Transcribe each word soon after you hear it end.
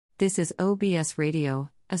This is OBS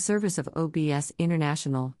Radio, a service of OBS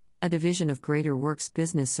International, a division of Greater Works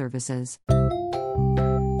Business Services.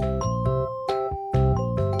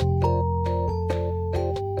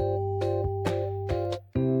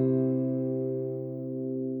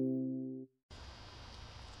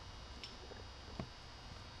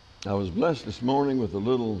 I was blessed this morning with a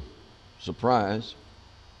little surprise.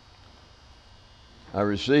 I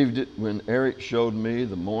received it when Eric showed me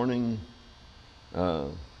the morning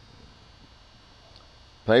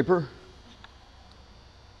paper,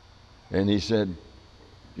 and he said,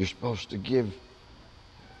 "You're supposed to give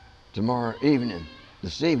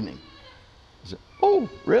this evening." I said, "Oh,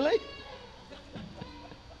 really?"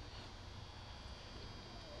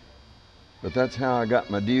 But that's how I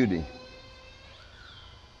got my duty.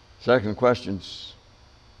 Second question's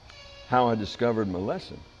how I discovered my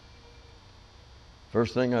lesson.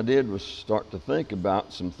 First thing I did was start to think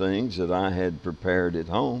about some things that I had prepared at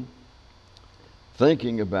home,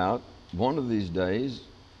 thinking about one of these days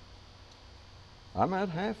I might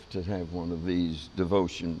have to have one of these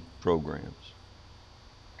devotion programs.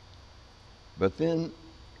 But then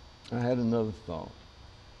I had another thought.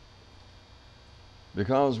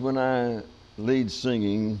 Because when I lead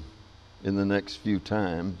singing in the next few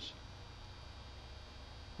times,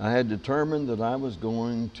 I had determined that I was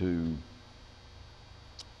going to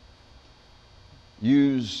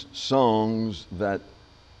use songs that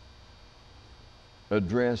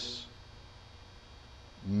address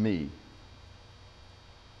me.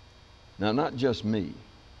 Now, not just me,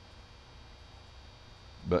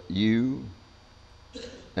 but you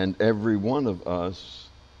and every one of us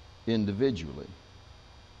individually.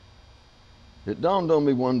 It dawned on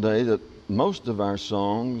me one day that most of our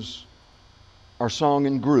songs are sung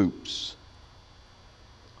in groups.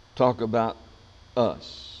 Talk about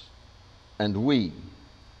us and we.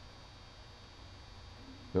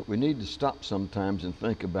 But we need to stop sometimes and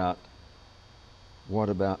think about, what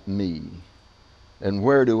about me? And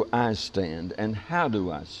where do I stand? And how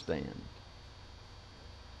do I stand?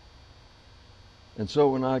 And so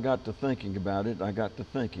when I got to thinking about it, I got to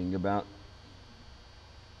thinking about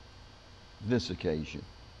this occasion.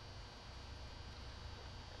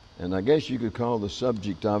 And I guess you could call the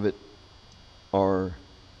subject of it, "Are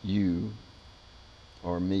you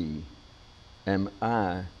or me? Am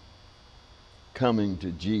I coming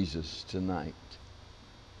to Jesus tonight?"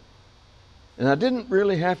 And I didn't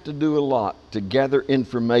really have to do a lot to gather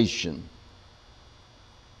information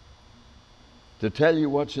to tell you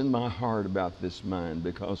what's in my heart about this mind,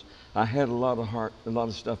 because I had a lot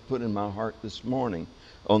of stuff put in my heart this morning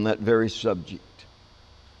on that very subject.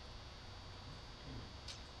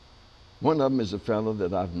 One of them is a fellow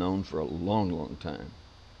that I've known for a long, long time.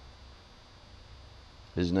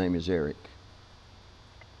 His name is Eric.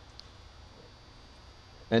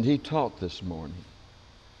 And he taught this morning.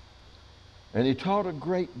 And he taught a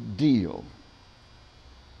great deal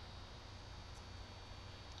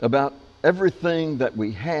about everything that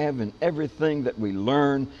we have and everything that we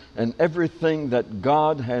learn and everything that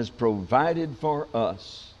God has provided for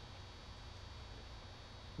us,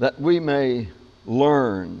 that we may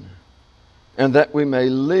learn and that we may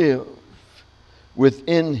live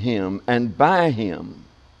within Him and by Him.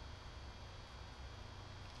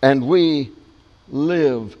 And we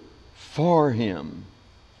live for Him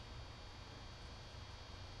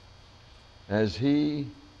as He,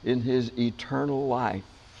 in His eternal life,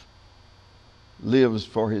 lives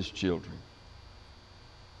for His children.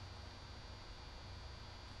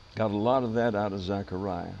 Got a lot of that out of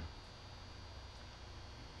Zechariah.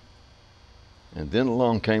 And then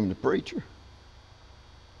along came the preacher,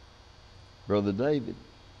 Brother David.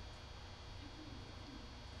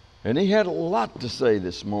 And he had a lot to say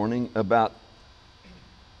this morning about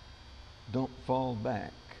don't fall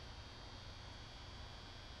back.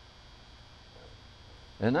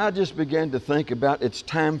 And I just began to think about, it's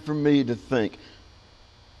time for me to think,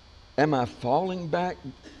 am I falling back?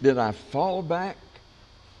 Did I fall back?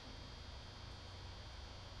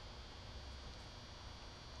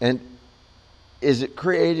 And is it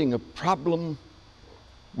creating a problem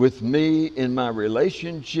with me in my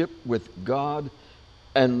relationship with God?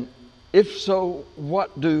 And if so,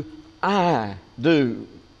 what do I do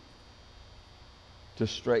to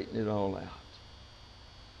straighten it all out?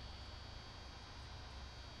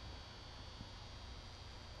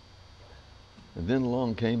 And then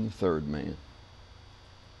along came the third man.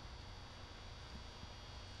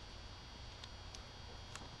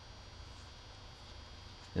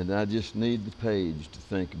 And I just need the page to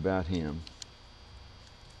think about him.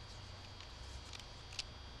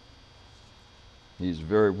 He's a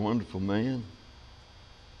very wonderful man.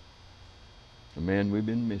 a man we've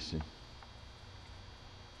been missing.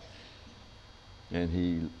 And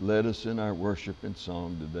he led us in our worship and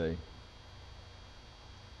song today.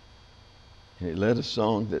 He led a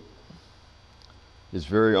song that is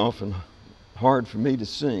very often hard for me to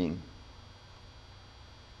sing.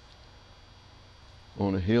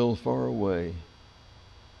 On a hill far away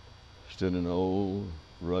stood an old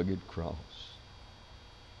rugged cross.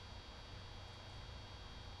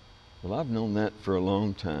 Well, I've known that for a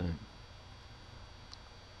long time.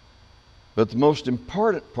 But the most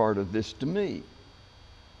important part of this to me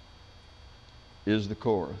is the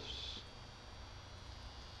chorus.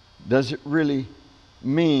 Does it really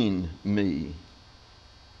mean me?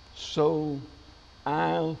 So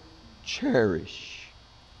I'll cherish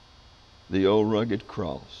the old rugged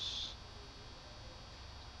cross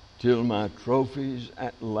till my trophies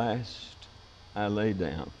at last I lay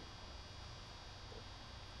down.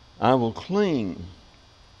 I will cling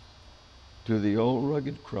to the old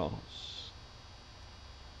rugged cross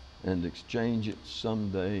and exchange it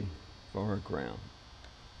someday for a crown.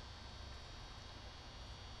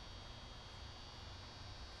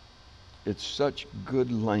 It's such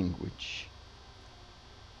good language.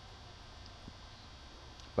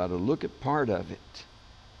 But I look at part of it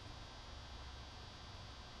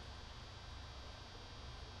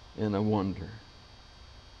and I wonder.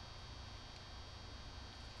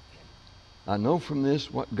 I know from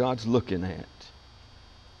this what God's looking at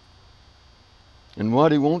and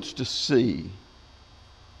what He wants to see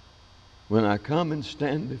when I come and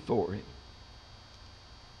stand before Him.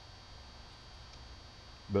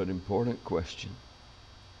 But important question.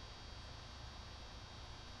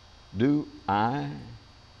 Do I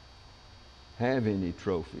have any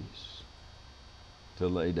trophies to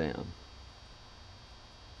lay down?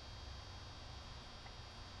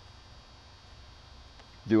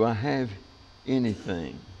 Do I have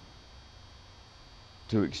anything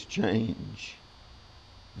to exchange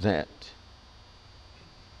that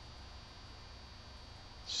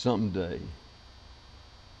someday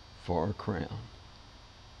for a crown?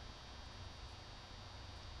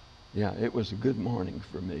 Yeah, it was a good morning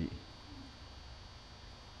for me.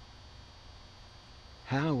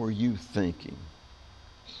 How were you thinking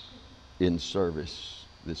in service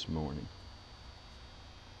this morning?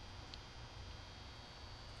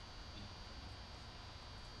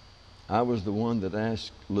 I was the one that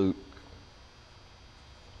asked Luke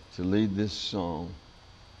to lead this song.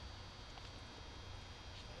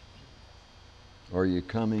 Are you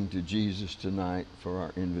coming to Jesus tonight for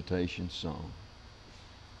our invitation song?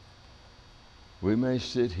 We may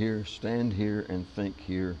sit here, stand here, and think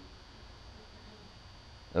here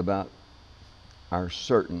about our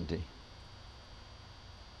certainty.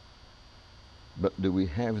 But do we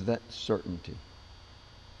have that certainty?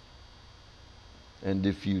 And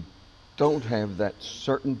if you don't have that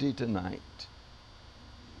certainty tonight,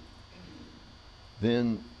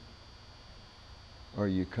 then are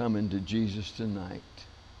you coming to Jesus tonight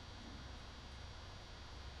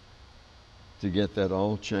to get that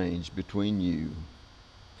all changed between you,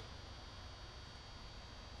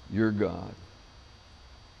 your God,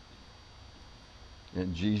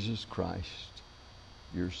 and Jesus Christ,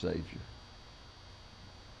 your Savior?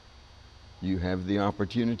 You have the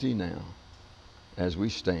opportunity now as we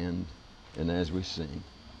stand and as we sing.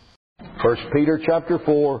 1 Peter chapter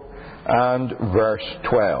 4 and verse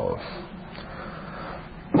 12.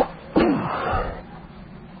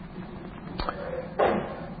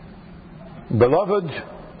 Beloved,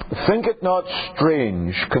 think it not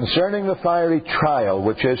strange concerning the fiery trial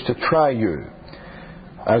which is to try you,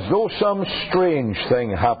 as though some strange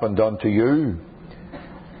thing happened unto you.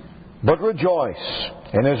 But rejoice,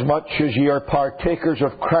 inasmuch as ye are partakers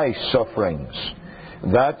of Christ's sufferings,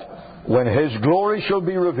 that when His glory shall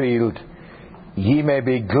be revealed, ye may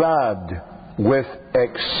be glad with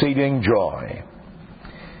exceeding joy.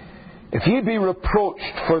 If ye be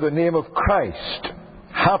reproached for the name of Christ,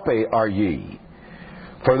 happy are ye,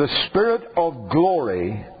 for the Spirit of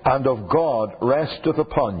glory and of God resteth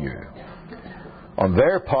upon you. On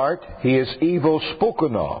their part He is evil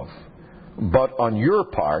spoken of, but on your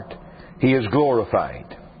part He is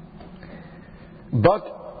glorified.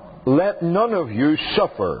 But let none of you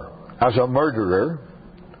suffer as a murderer,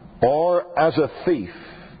 or as a thief,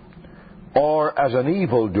 or as an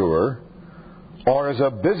evildoer, or as a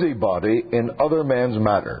busybody in other men's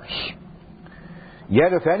matters.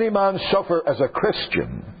 Yet if any man suffer as a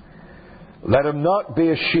Christian, let him not be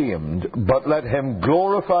ashamed, but let him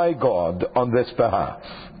glorify God on this behalf.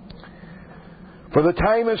 For the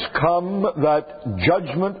time is come that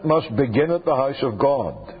judgment must begin at the house of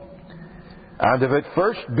God. And if it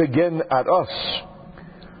first begin at us,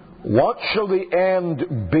 what shall the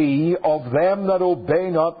end be of them that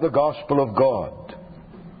obey not the gospel of God?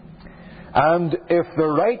 And if the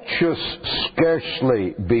righteous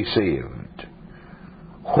scarcely be saved,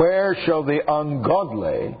 where shall the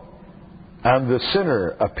ungodly and the sinner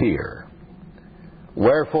appear?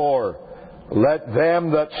 Wherefore, let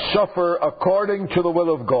them that suffer according to the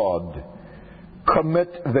will of God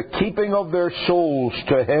commit the keeping of their souls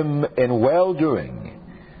to Him in well-doing,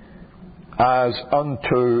 as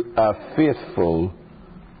unto a faithful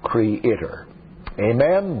Creator.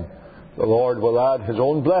 Amen. The Lord will add His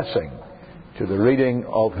own blessing to the reading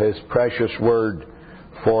of His precious word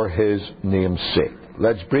for His name's sake.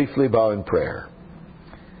 Let's briefly bow in prayer.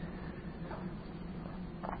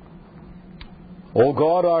 O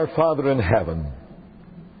God, our Father in heaven,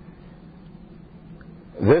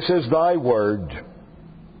 this is Thy word,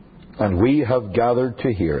 and we have gathered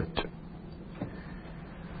to hear it.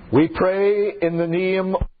 We pray in the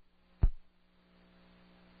name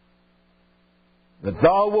that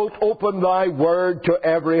Thou wilt open Thy word to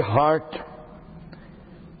every heart,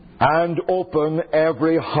 and open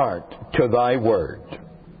every heart to Thy word.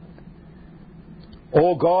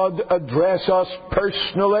 O God, address us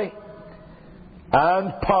personally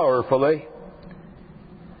and powerfully.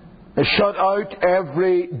 Shut out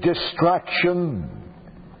every distraction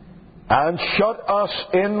and shut us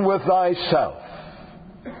in with Thyself.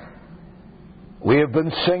 We have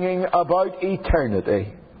been singing about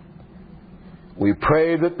eternity. We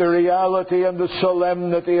pray that the reality and the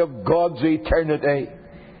solemnity of God's eternity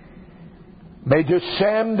may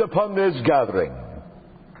descend upon this gathering,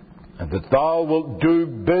 and that Thou wilt do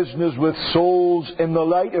business with souls in the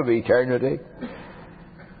light of eternity.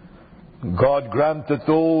 God, grant that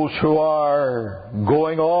those who are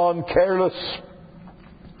going on careless,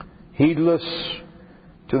 heedless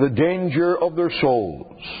to the danger of their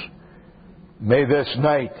souls, may this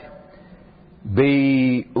night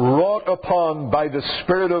be wrought upon by the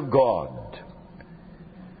Spirit of God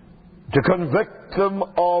to convict them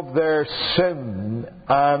of their sin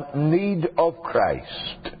and need of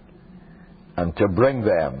Christ, and to bring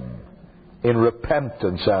them in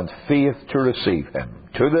repentance and faith to receive Him.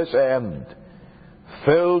 To this end,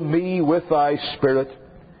 fill me with Thy Spirit.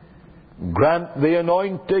 Grant the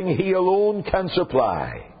anointing He alone can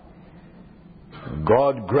supply.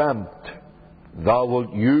 God, grant Thou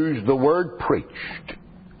wilt use the word preached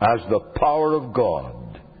as the power of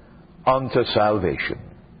God unto salvation.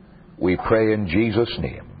 We pray in Jesus'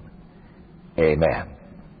 name. Amen.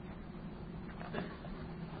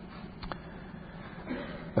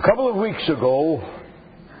 A couple of weeks ago,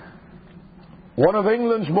 one of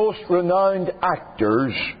England's most renowned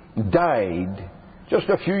actors died just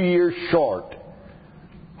a few years short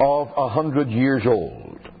of 100 years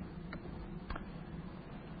old.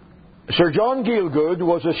 Sir John Gielgud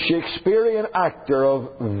was a Shakespearean actor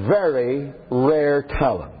of very rare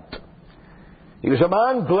talent. He was a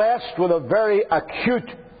man blessed with a very acute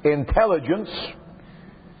intelligence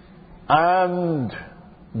and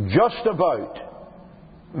just about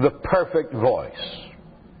the perfect voice.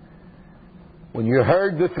 When you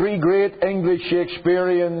heard the three great English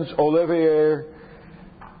Shakespeareans, Olivier,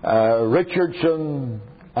 Richardson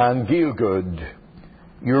and Gielgud,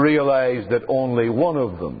 you realize that only one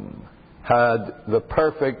of them had the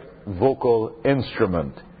perfect vocal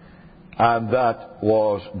instrument, and that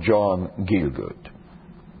was John Gielgud.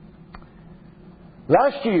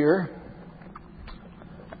 Last year,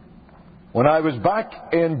 when I was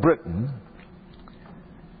back in Britain,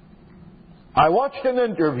 I watched an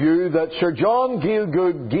interview that Sir John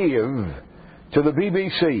Gielgud gave to the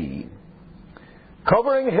BBC,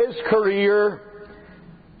 covering his career,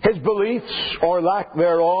 his beliefs or lack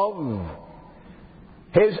thereof,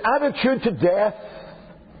 his attitude to death,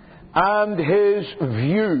 and his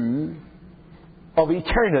view of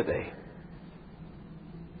eternity.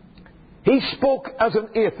 He spoke as an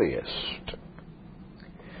atheist.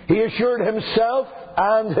 He assured himself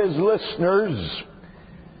and his listeners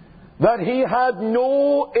that he had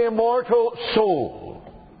no immortal soul,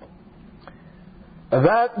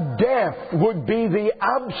 that death would be the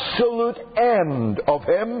absolute end of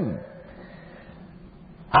him,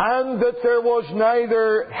 and that there was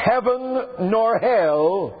neither heaven nor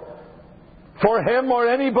hell for him or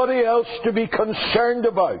anybody else to be concerned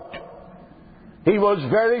about. He was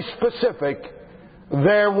very specific.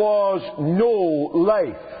 There was no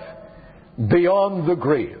life beyond the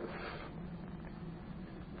grave.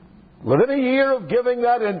 Within a year of giving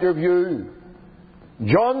that interview,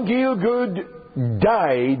 John Gielgud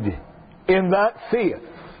died in that faith.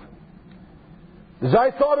 As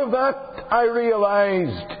I thought of that, I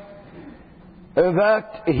realized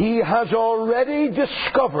that he has already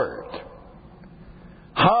discovered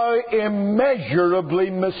how immeasurably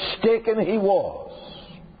mistaken he was.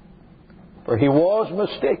 For he was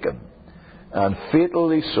mistaken, and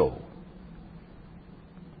fatally so.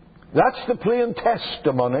 That's the plain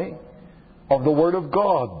testimony of the Word of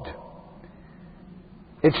God.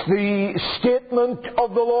 It's the statement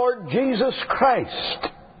of the Lord Jesus Christ.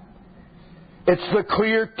 It's the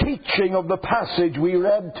clear teaching of the passage we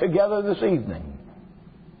read together this evening.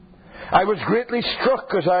 I was greatly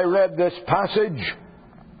struck as I read this passage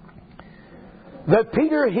that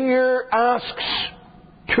Peter here asks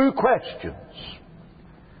two questions.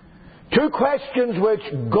 Two questions which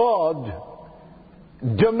God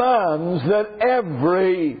demands that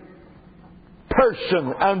every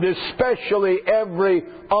person, and especially every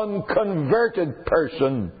unconverted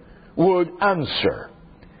person, would answer.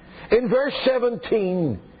 In verse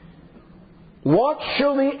 17, what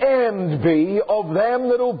shall the end be of them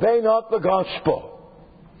that obey not the gospel?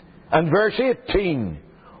 And verse 18,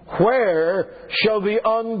 where shall the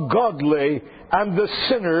ungodly and the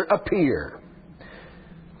sinner appear?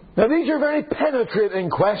 Now these are very penetrating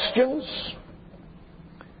questions.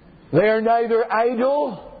 They are neither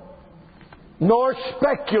idle nor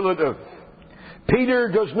speculative. Peter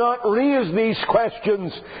does not raise these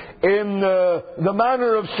questions in the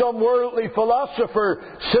manner of some worldly philosopher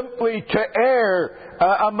simply to air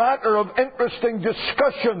a matter of interesting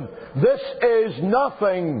discussion. This is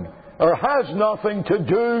nothing, or has nothing to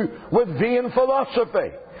do with vain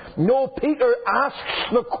philosophy. No, Peter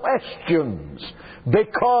asks the questions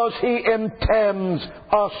because he intends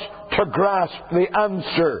us to grasp the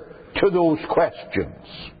answer to those questions.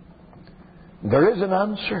 There is an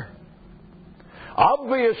answer.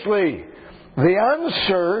 Obviously, the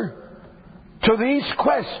answer to these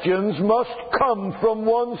questions must come from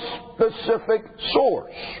one specific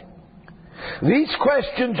source. These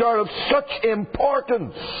questions are of such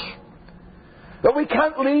importance that we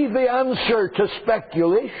can't leave the answer to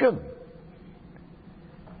speculation.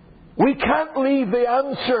 We can't leave the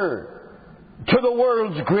answer to the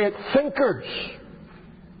world's great thinkers.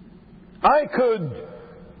 I could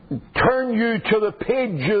turn you to the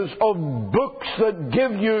pages of books that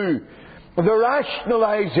give you the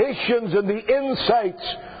rationalizations and the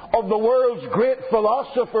insights of the world's great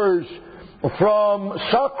philosophers from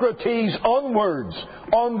Socrates onwards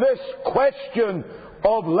on this question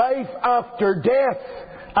of life after death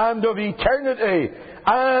and of eternity,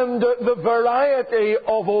 and the variety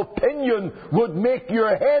of opinion would make your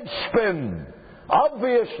head spin.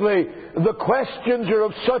 Obviously, the questions are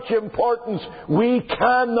of such importance, we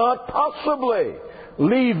cannot possibly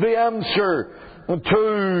leave the answer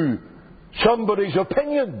to somebody's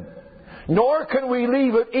opinion. Nor can we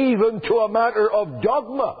leave it even to a matter of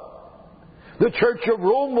dogma. The Church of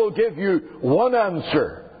Rome will give you one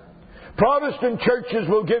answer. Protestant churches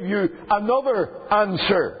will give you another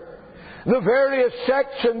answer. The various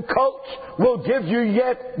sects and cults will give you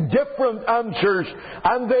yet different answers,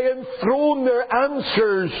 and they enthrone their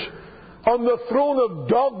answers on the throne of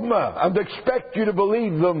dogma and expect you to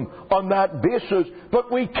believe them on that basis.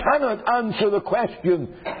 But we cannot answer the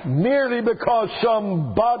question merely because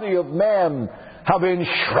some body of men have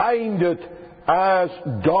enshrined it as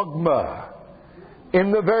dogma.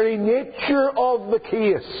 In the very nature of the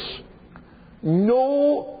case,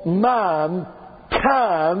 no man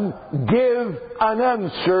can give an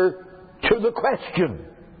answer to the question.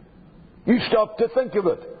 You stop to think of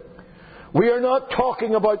it. We are not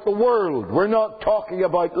talking about the world. We're not talking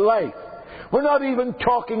about life. We're not even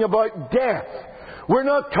talking about death. We're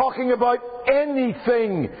not talking about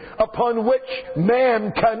anything upon which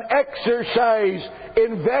man can exercise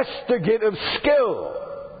investigative skill.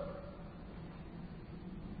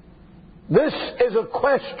 This is a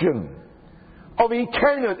question of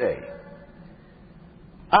eternity.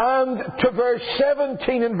 And to verse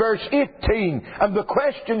 17 and verse 18 and the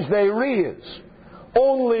questions they raise,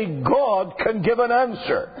 only God can give an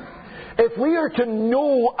answer. If we are to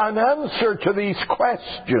know an answer to these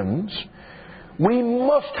questions, we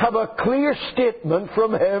must have a clear statement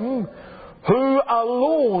from Him who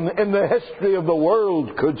alone in the history of the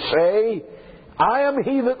world could say, I am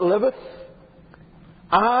He that liveth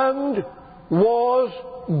and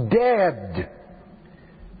was dead,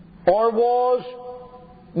 or was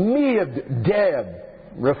made dead,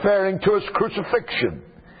 referring to His crucifixion.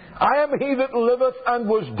 I am He that liveth and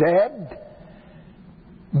was dead.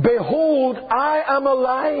 Behold, I am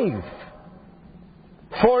alive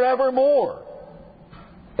forevermore.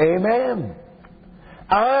 Amen.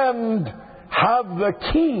 And have the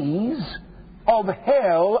keys of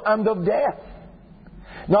hell and of death.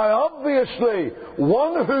 Now, obviously,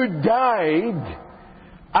 one who died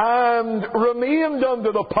and remained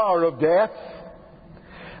under the power of death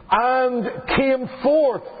and came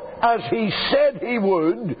forth as he said he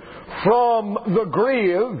would from the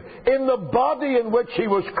grave in the body in which he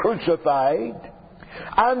was crucified,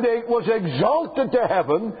 and it was exalted to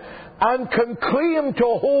heaven and can claim to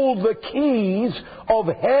hold the keys of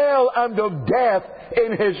hell and of death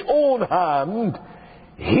in his own hand,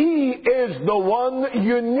 he is the one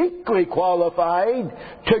uniquely qualified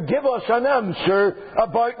to give us an answer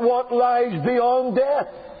about what lies beyond death,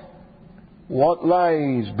 what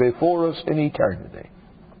lies before us in eternity.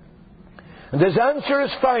 And his answer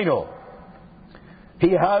is final.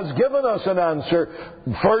 He has given us an answer,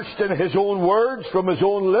 first in his own words, from his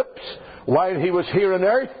own lips, while he was here on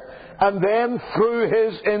earth, and then through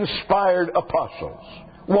his inspired apostles,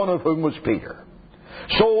 one of whom was Peter.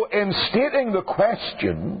 So in stating the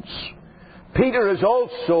questions, Peter is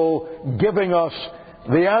also giving us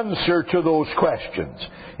the answer to those questions.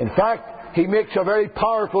 In fact, he makes a very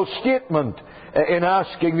powerful statement in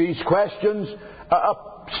asking these questions, a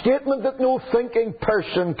statement that no thinking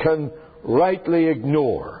person can rightly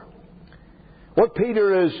ignore. What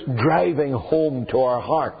Peter is driving home to our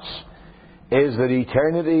hearts is that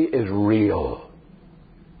eternity is real.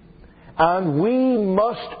 And we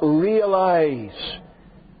must realize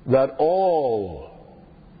that all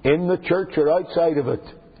in the church or outside of it,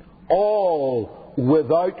 all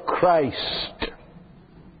without Christ,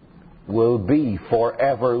 will be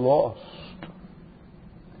forever lost.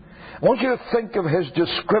 I want you to think of his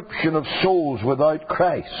description of souls without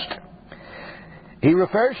Christ. He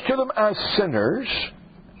refers to them as sinners,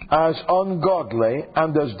 as ungodly,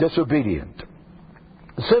 and as disobedient.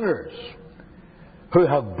 Sinners who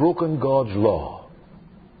have broken God's law.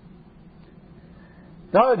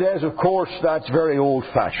 Nowadays, of course, that's very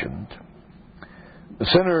old-fashioned.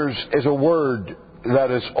 Sinners is a word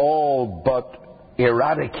that is all but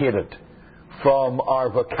eradicated from our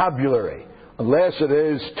vocabulary, unless it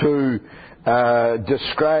is to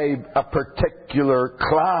describe a particular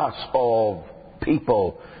class of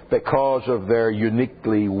people because of their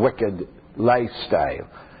uniquely wicked lifestyle.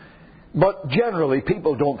 But generally,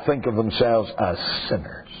 people don't think of themselves as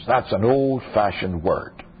sinners. That's an old-fashioned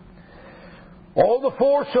word. All the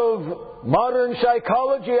force of modern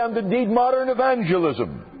psychology and indeed modern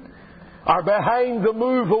evangelism are behind the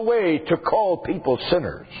move away to call people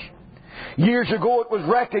sinners. Years ago it was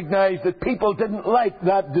recognized that people didn't like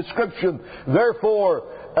that description. Therefore,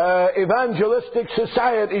 evangelistic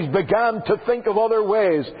societies began to think of other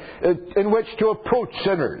ways in which to approach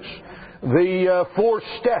sinners. The 4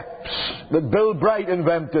 steps that Bill Bright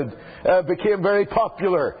invented became very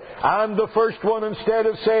popular. And the first one, instead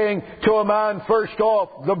of saying to a man, first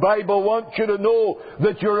off, the Bible wants you to know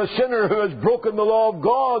that you're a sinner who has broken the law of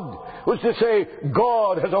God, was to say,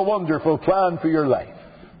 God has a wonderful plan for your life.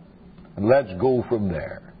 And let's go from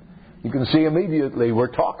there. You can see immediately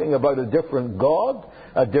we're talking about a different God,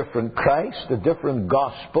 a different Christ, a different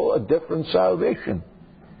gospel, a different salvation.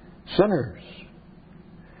 Sinners.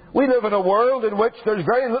 We live in a world in which there's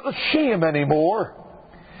very little shame anymore.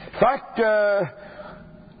 In fact,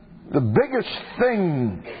 the biggest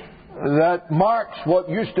thing that marks what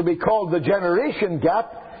used to be called the generation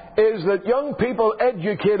gap is that young people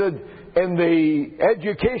educated in the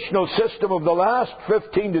educational system of the last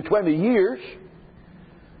 15 to 20 years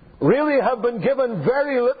really have been given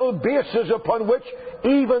very little basis upon which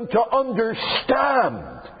even to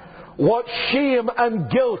understand what shame and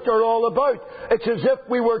guilt are all about. It's as if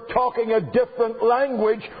we were talking a different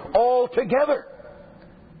language altogether.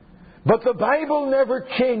 But the Bible never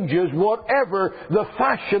changes whatever the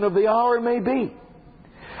fashion of the hour may be.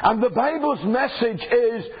 And the Bible's message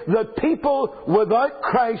is that people without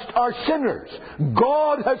Christ are sinners.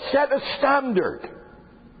 God has set a standard.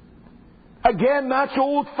 Again, that's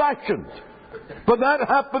old-fashioned. But that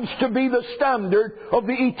happens to be the standard of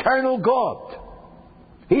the eternal God.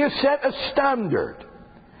 He has set a standard.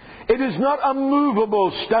 It is not a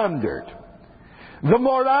movable standard. The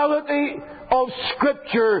morality of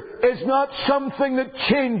Scripture is not something that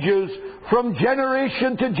changes from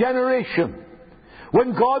generation to generation.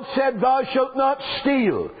 When God said, "Thou shalt not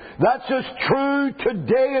steal," that's as true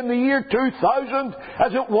today in the year 2000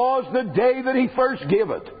 as it was the day that He first gave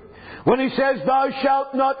it. When He says, "Thou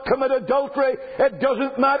shalt not commit adultery," it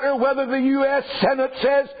doesn't matter whether the U.S. Senate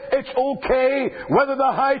says it's okay, whether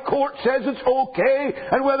the High Court says it's okay,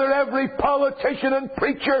 and whether every politician and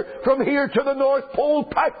preacher from here to the North Pole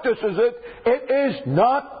practices it. It is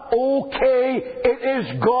not okay. It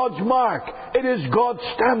is God's mark. It is God's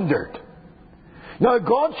standard. Now,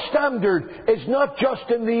 God's standard is not just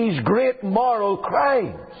in these great moral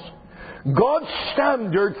crimes. God's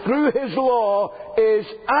standard through His law is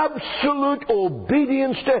absolute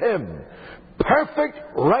obedience to Him. Perfect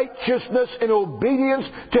righteousness in obedience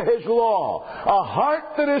to His law. A heart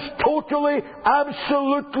that is totally,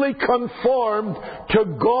 absolutely conformed to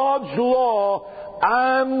God's law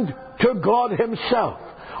and to God Himself.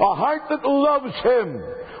 A heart that loves Him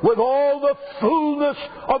with all the fullness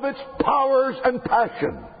of its powers and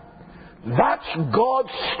passion. That's God's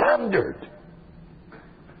standard.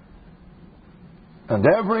 And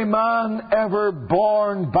every man ever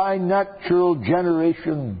born by natural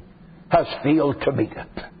generation has failed to meet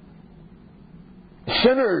it.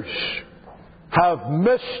 Sinners have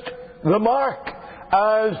missed the mark,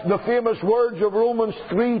 as the famous words of Romans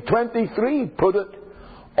 3:23 put it.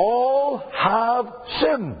 All have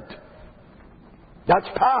sinned. That's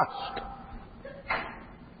past.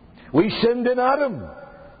 We sinned in Adam.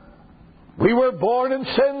 We were born in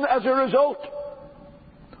sin as a result.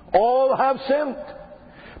 All have sinned.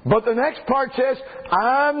 But the next part says,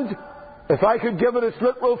 and, if I could give it its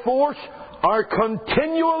literal force, are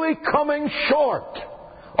continually coming short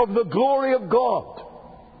of the glory of God.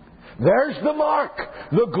 There's the mark,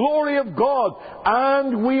 the glory of God,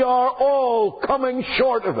 and we are all coming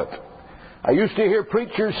short of it. I used to hear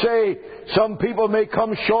preachers say, some people may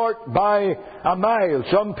come short by a mile,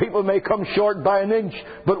 some people may come short by an inch,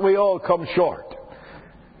 but we all come short.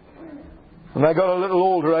 When I got a little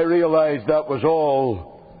older, I realized that was all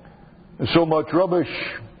so much rubbish.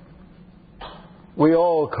 We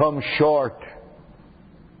all come short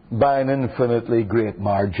by an infinitely great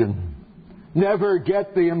margin. Never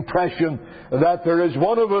get the impression that there is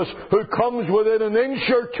one of us who comes within an inch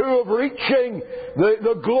or two of reaching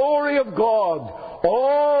the glory of God.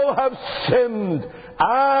 All have sinned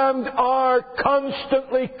and are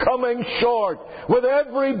constantly coming short. With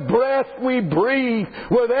every breath we breathe,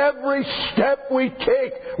 with every step we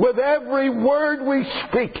take, with every word we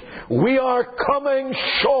speak, we are coming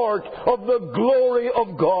short of the glory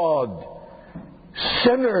of God.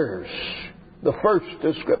 Sinners, the first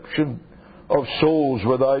description of souls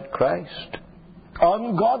without Christ.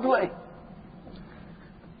 Ungodly.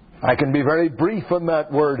 I can be very brief on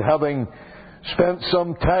that word, having spent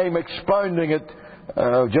some time expounding it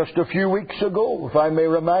just a few weeks ago, if I may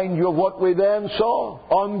remind you of what we then saw.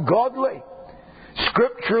 Ungodly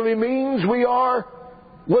scripturally means we are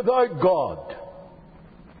without God.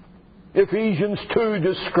 Ephesians 2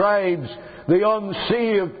 describes the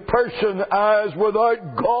unsaved person as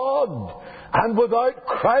without God and without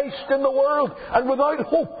Christ in the world and without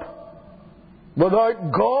hope.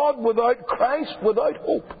 Without God, without Christ, without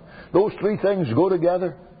hope. Those three things go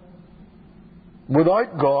together.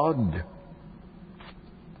 Without God.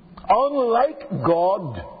 Unlike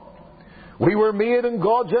God, we were made in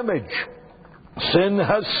God's image. Sin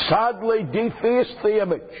has sadly defaced the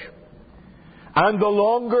image. And the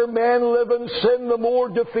longer men live in sin, the more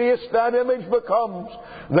defaced that image becomes.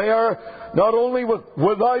 They are not only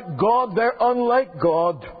without God, they're unlike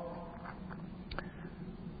God.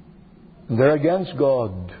 They're against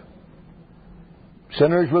God.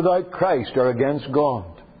 Sinners without Christ are against God.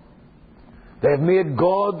 They have made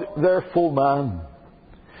God their foeman.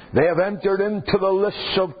 They have entered into the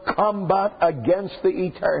lists of combat against the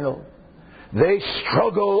eternal. They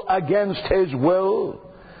struggle against His will.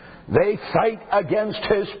 They fight against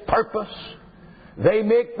His purpose. They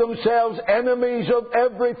make themselves enemies of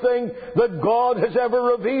everything that God has ever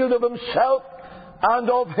revealed of Himself and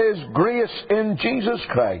of His grace in Jesus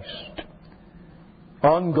Christ.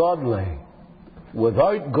 Ungodly,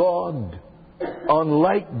 without God,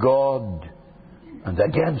 unlike God, and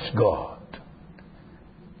against God.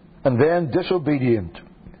 And then disobedient.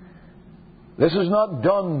 This is not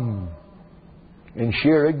done in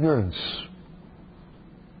sheer ignorance.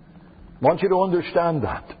 I want you to understand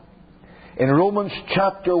that. In Romans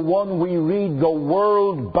chapter 1 we read, the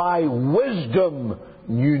world by wisdom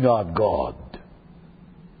knew not God.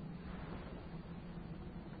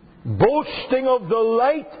 Boasting of the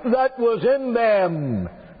light that was in them,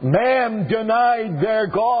 men denied their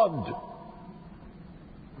God.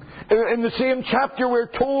 In the same chapter we're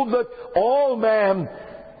told that all men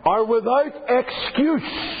are without excuse.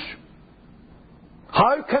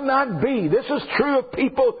 How can that be? This is true of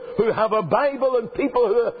people who have a Bible and people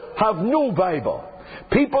who have no Bible.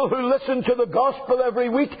 People who listen to the gospel every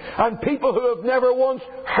week and people who have never once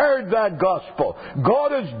heard that gospel.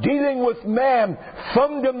 God is dealing with men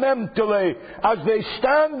fundamentally as they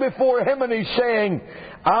stand before Him, and He's saying,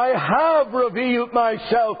 I have revealed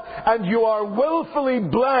myself and you are willfully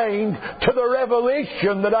blind to the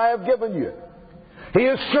revelation that I have given you. He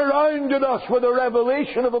has surrounded us with a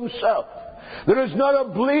revelation of Himself. There is not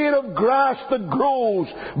a blade of grass that grows,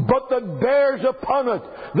 but that bears upon it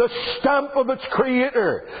the stamp of its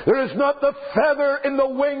Creator. There is not the feather in the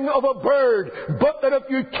wing of a bird, but that if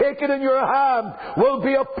you take it in your hand, will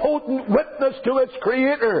be a potent witness to its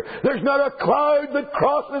Creator. There's not a cloud that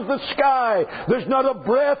crosses the sky. There's not a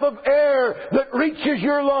breath of air that reaches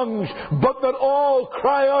your lungs, but that all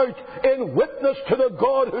cry out in witness to the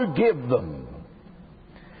God who gave them.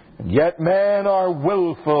 And yet men are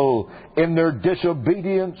willful in their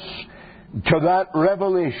disobedience to that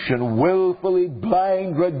revelation, willfully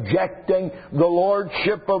blind, rejecting the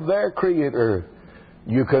lordship of their Creator.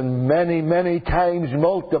 You can many, many times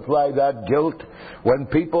multiply that guilt when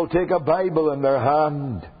people take a Bible in their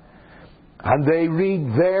hand and they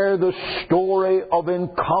read there the story of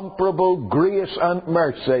incomparable grace and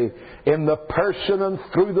mercy in the person and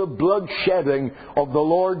through the blood shedding of the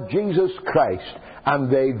Lord Jesus Christ.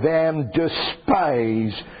 And they then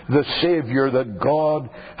despise the Savior that God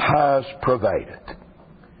has provided.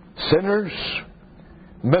 Sinners,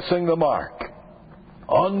 missing the mark.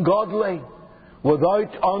 Ungodly,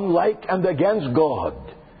 without, unlike, and against God.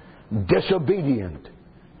 Disobedient,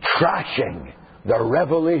 trashing the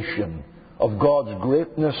revelation of God's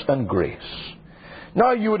greatness and grace.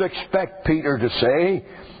 Now you would expect Peter to say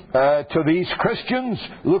to these Christians,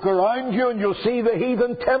 look around you and you'll see the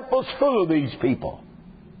heathen temples full of these people.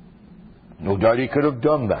 No doubt he could have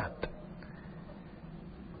done that.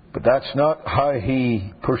 But that's not how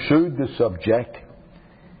he pursued the subject.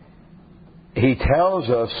 He tells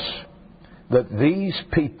us that these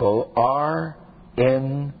people are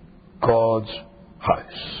in God's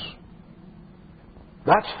house.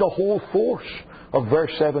 That's the whole force of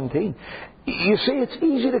verse 17. You see, it's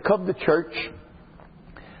easy to come to church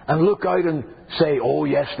and look out and say, oh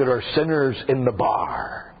yes, there are sinners in the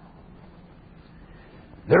bar.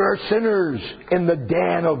 There are sinners in the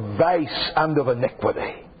den of vice and of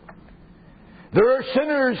iniquity. There are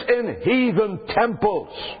sinners in heathen temples.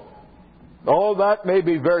 All that may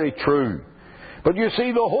be very true. But you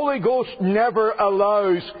see, the Holy Ghost never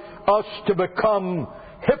allows us to become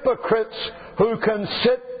hypocrites who can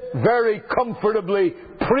sit very comfortably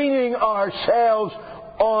preening ourselves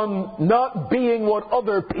on not being what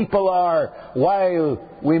other people are, while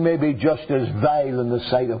we may be just as vile in the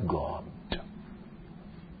sight of God.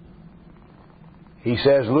 He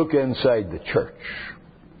says, look inside the church,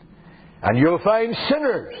 and you'll find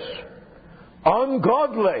sinners,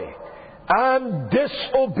 ungodly, and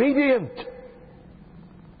disobedient.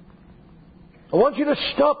 I want you to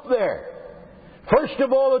stop there. First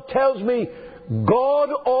of all, it tells me God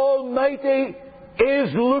Almighty is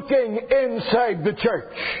looking inside the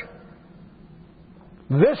church.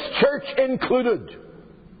 This church included.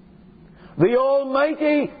 The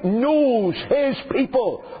Almighty knows His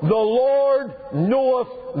people. The Lord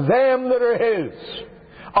knoweth them that are His.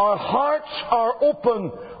 Our hearts are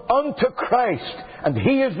open unto Christ, and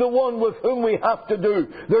He is the one with whom we have to do.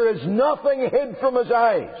 There is nothing hid from His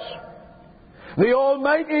eyes. The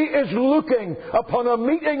Almighty is looking upon a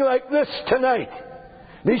meeting like this tonight.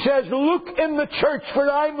 He says, look in the church, for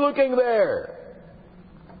I'm looking there.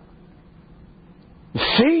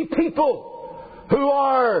 See people who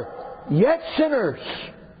are yet sinners.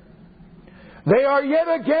 They are yet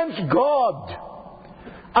against God.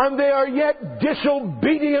 And they are yet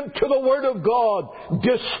disobedient to the Word of God,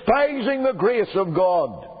 despising the grace of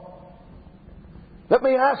God. Let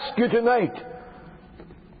me ask you tonight,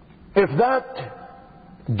 if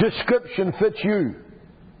that description fits you.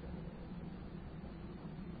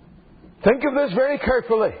 Think of this very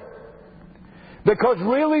carefully. Because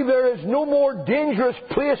really there is no more dangerous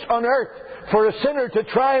place on earth for a sinner to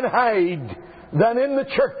try and hide than in the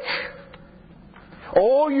church.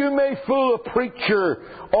 Oh, you may fool a preacher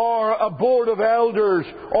or a board of elders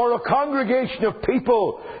or a congregation of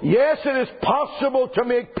people. Yes, it is possible to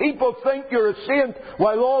make people think you're a saint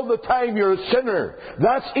while all the time you're a sinner.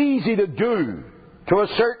 That's easy to do to a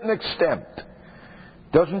certain extent.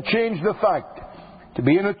 Doesn't change the fact to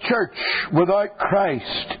be in a church without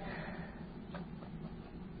Christ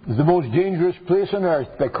is the most dangerous place on earth,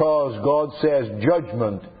 because God says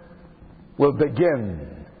judgment will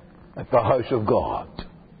begin at the house of God.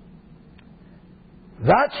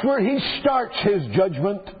 That's where He starts His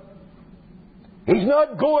judgment. He's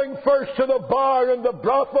not going first to the bar and the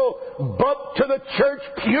brothel, but to the church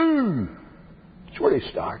pew. That's where He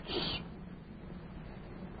starts.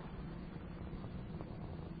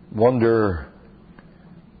 Wonder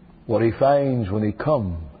what He finds when He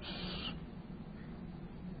comes.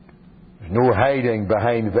 There's no hiding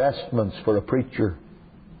behind vestments for a preacher.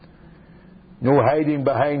 No hiding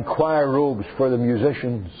behind choir robes for the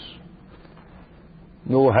musicians.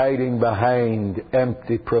 No hiding behind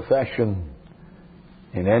empty profession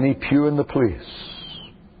in any pew in the place.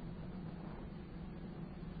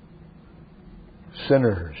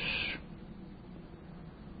 Sinners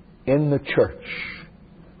in the church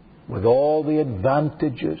with all the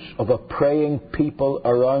advantages of a praying people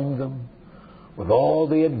around them, with all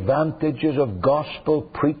the advantages of gospel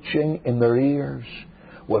preaching in their ears,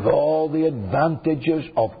 with all the advantages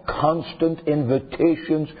of constant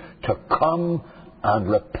invitations to come and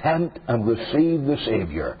repent and receive the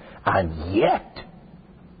Saviour. And yet,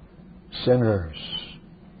 sinners,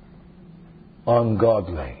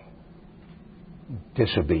 ungodly,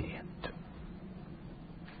 disobedient.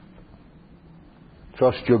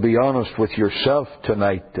 Trust you'll be honest with yourself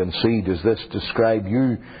tonight and see, does this describe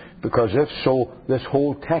you? Because if so, this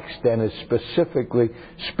whole text then is specifically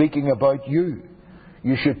speaking about you.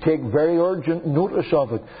 You should take very urgent notice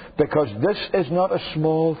of it, because this is not a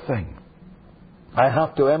small thing. I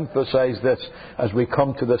have to emphasize this as we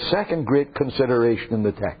come to the second great consideration in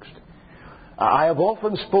the text. I have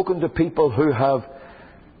often spoken to people who have,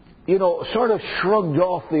 sort of shrugged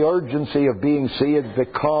off the urgency of being saved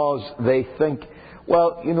because they think,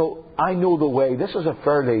 well, I know the way. This is a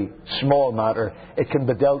fairly small matter. It can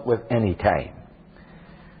be dealt with any time.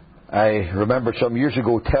 I remember some years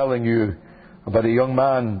ago telling you about a young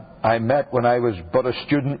man I met when I was but a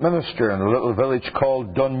student minister in a little village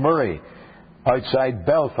called Dunmurry, outside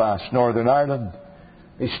Belfast, Northern Ireland.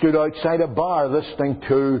 He stood outside a bar listening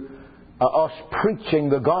to us preaching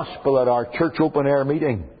the gospel at our church open-air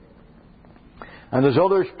meeting. And as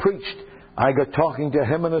others preached, I got talking to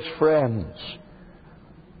him and his friends.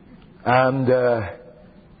 And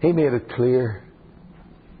he made it clear,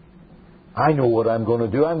 I know what I'm going to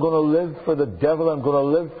do. I'm going to live for the devil. I'm going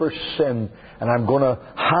to live for sin. And I'm going to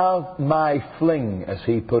have my fling, as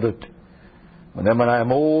he put it. And then when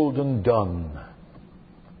I'm old and done,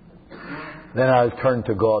 then I'll turn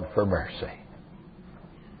to God for mercy.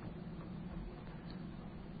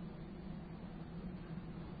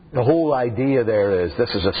 The whole idea there is, this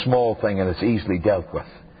is a small thing and it's easily dealt with.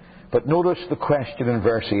 But notice the question in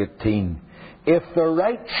verse 18. If the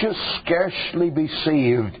righteous scarcely be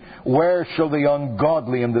saved, where shall the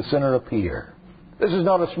ungodly and the sinner appear? This is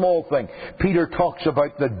not a small thing. Peter talks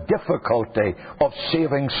about the difficulty of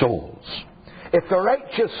saving souls. If the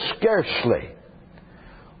righteous scarcely,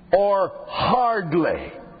 or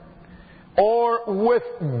hardly, or with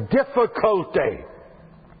difficulty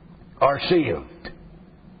are saved.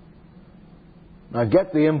 Now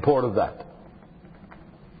get the import of that.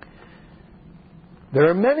 There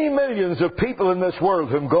are many millions of people in this world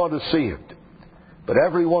whom God has saved, but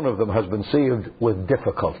every one of them has been saved with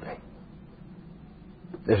difficulty.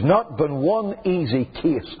 There's not been one easy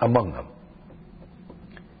case among them.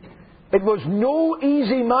 It was no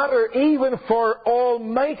easy matter even for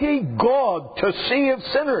Almighty God to save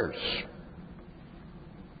sinners.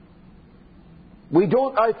 We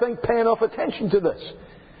don't, I think, pay enough attention to this.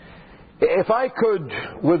 If I could,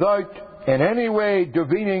 without in any way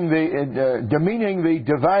demeaning the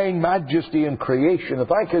divine majesty in creation,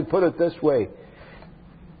 if I could put it this way,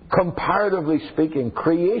 comparatively speaking,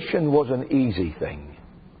 creation was an easy thing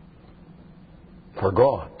for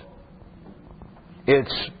God.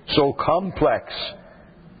 It's so complex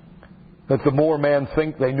that the more men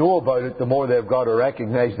think they know about it, the more they've got to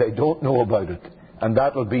recognize they don't know about it. And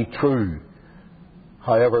that will be true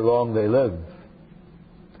however long they live.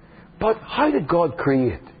 But how did God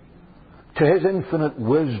create? To His infinite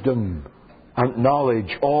wisdom and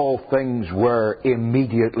knowledge, all things were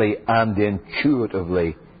immediately and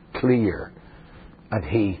intuitively clear. And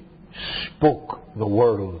He spoke the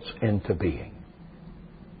worlds into being.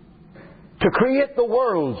 To create the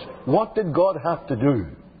worlds, what did God have to do?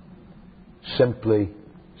 Simply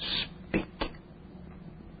speak.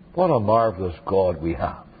 What a marvelous God we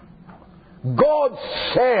have. God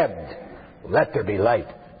said, "Let there be light."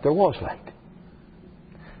 There was light.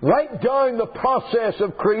 Right down the process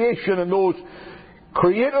of creation in those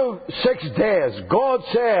creative 6 days, God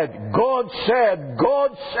said, God said,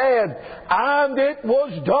 God said, and it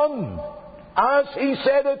was done. As He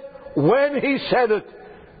said it, when He said it,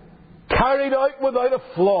 carried out without a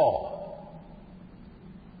flaw.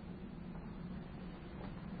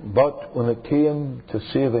 But when it came to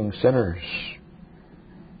saving sinners,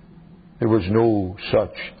 there was no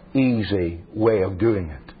such easy way of doing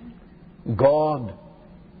it. God,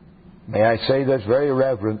 may I say this very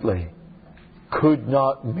reverently, could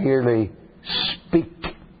not merely speak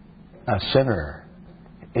a sinner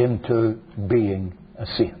into being a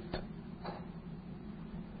saint.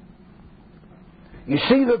 You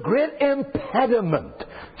see, the great impediment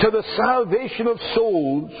to the salvation of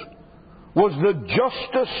souls was the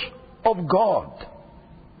justice of God.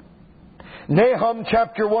 Nahum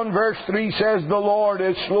chapter 1 verse 3 says, "The Lord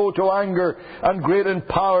is slow to anger and great in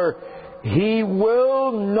power. He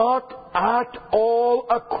will not at all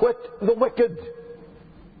acquit the wicked."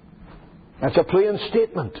 That's a plain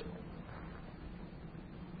statement.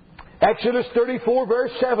 Exodus 34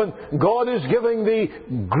 verse 7, God is giving the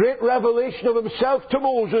great revelation of Himself to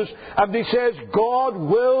Moses, and He says, God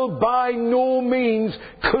will by no means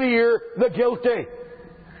clear the guilty.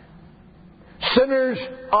 Sinners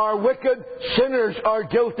are wicked, sinners are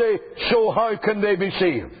guilty, so how can they be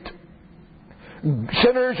saved?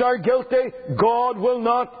 Sinners are guilty, God will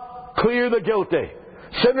not clear the guilty.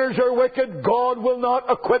 Sinners are wicked, God will not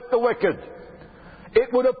acquit the wicked.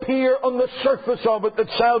 It would appear on the surface of it that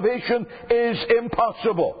salvation is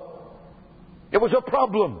impossible. It was a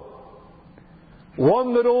problem,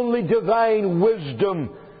 one that only divine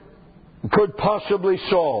wisdom could possibly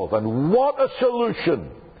solve. And what a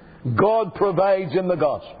solution God provides in the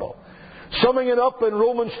gospel. Summing it up in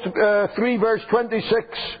Romans 3 verse 26,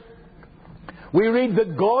 we read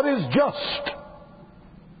that God is just,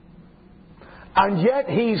 and yet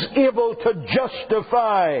He's able to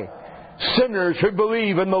justify sinners who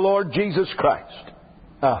believe in the Lord Jesus Christ.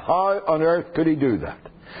 How on earth could He do that?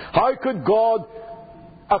 How could God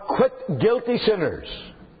acquit guilty sinners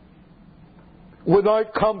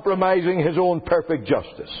without compromising His own perfect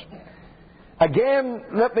justice? Again,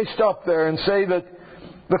 let me stop there and say that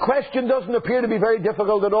the question doesn't appear to be very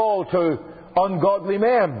difficult at all to ungodly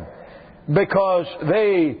men, because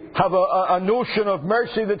they have a notion of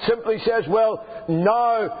mercy that simply says, well,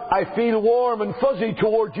 now I feel warm and fuzzy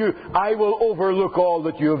toward you, I will overlook all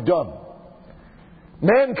that you have done.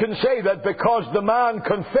 Men can say that because the man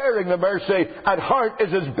conferring the mercy at heart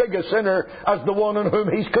is as big a sinner as the one on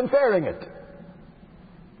whom he's conferring it.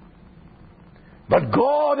 But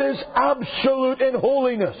God is absolute in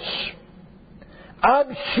holiness,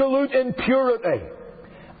 absolute in purity,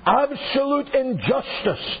 absolute in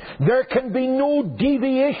justice. There can be no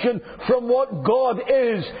deviation from what God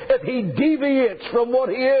is. If He deviates from what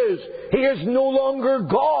He is no longer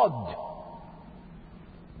God.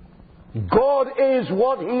 God is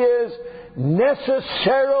what He is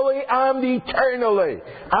necessarily and eternally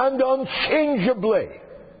and unchangeably.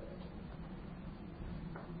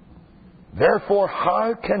 Therefore,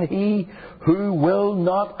 how can He who will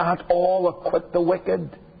not at all acquit the wicked,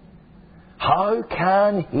 how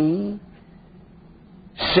can He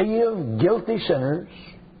save guilty sinners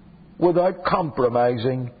without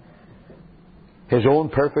compromising His own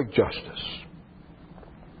perfect justice?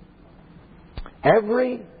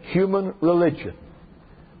 Every human religion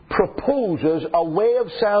proposes a way of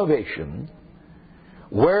salvation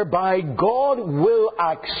whereby God will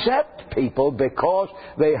accept people because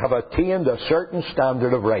they have attained a certain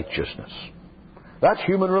standard of righteousness. That's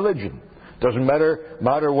human religion. Doesn't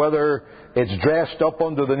matter whether it's dressed up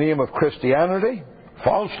under the name of Christianity,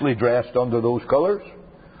 falsely dressed under those colours,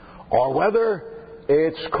 or whether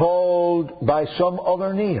it's called by some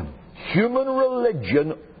other name. Human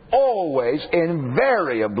religion always,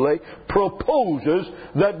 invariably, proposes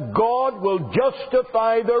that God will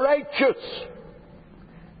justify the righteous.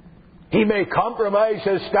 He may compromise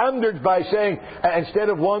His standards by saying, instead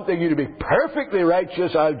of wanting you to be perfectly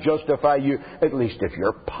righteous, I'll justify you at least if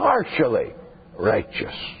you're partially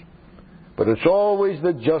righteous. But it's always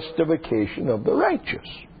the justification of the righteous.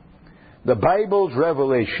 The Bible's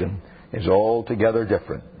revelation is altogether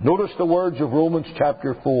different. Notice the words of Romans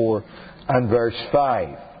chapter 4 and verse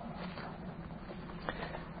 5.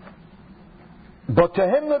 But to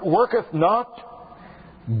him that worketh not,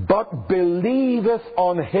 but believeth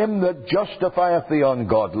on Him that justifieth the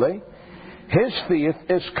ungodly, his faith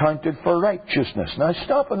is counted for righteousness. Now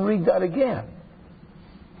stop and read that again.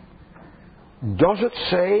 Does it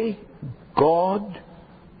say God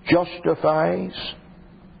justifies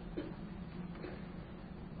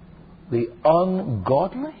the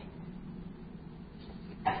ungodly?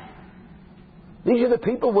 These are the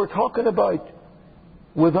people we're talking about.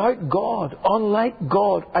 Without God, unlike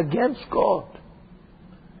God, against God.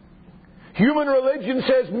 Human religion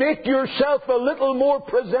says, make yourself a little more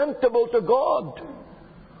presentable to God.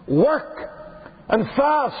 Work and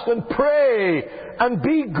fast and pray and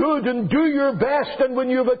be good and do your best, and when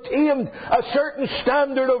you've attained a certain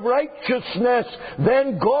standard of righteousness,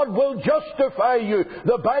 then God will justify you.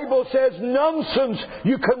 The Bible says, nonsense.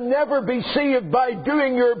 You can never be saved by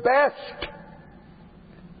doing your best.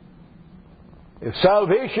 If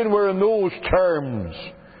salvation were in those terms,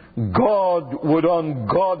 God would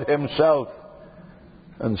ungod Himself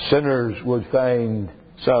and sinners would find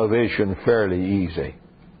salvation fairly easy.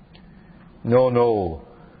 No.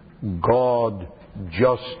 God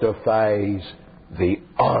justifies the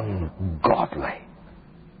ungodly.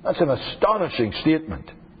 That's an astonishing statement.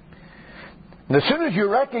 And as soon as you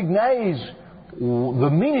recognize the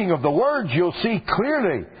meaning of the words, you'll see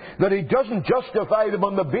clearly that He doesn't justify them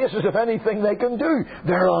on the basis of anything they can do.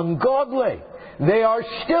 They're ungodly. They are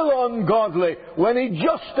still ungodly when He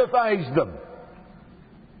justifies them.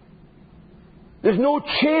 There's no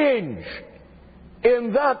change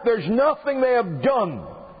in that. There's nothing they have done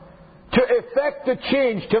to effect a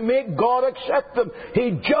change, to make God accept them.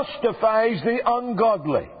 He justifies the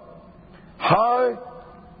ungodly. How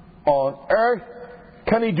on earth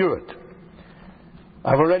can He do it?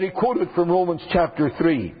 I've already quoted from Romans chapter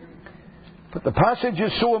 3. But the passage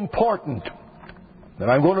is so important that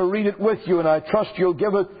I'm going to read it with you, and I trust you'll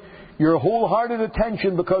give it your wholehearted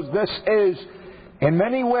attention, because this is, in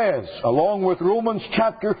many ways, along with Romans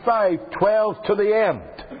chapter 5, 12 to the end,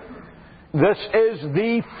 this is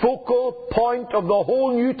the focal point of the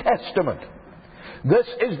whole New Testament. This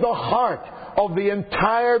is the heart of the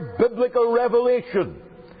entire biblical revelation.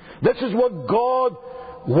 This is what God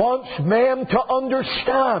wants men to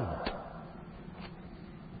understand.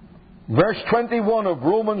 Verse 21 of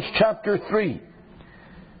Romans chapter 3.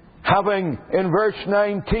 Having, in verse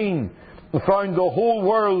 19, found the whole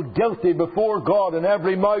world guilty before God and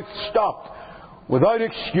every mouth stopped without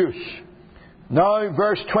excuse. Now,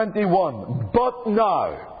 verse 21. But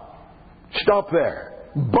now. Stop there.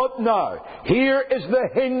 But now. Here is the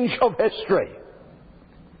hinge of history.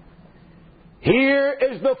 Here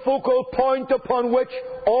is the focal point upon which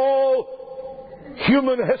all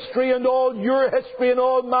human history and all your history and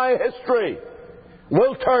all my history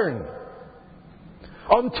will turn.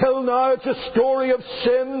 Until now, it's a story of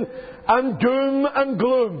sin and doom and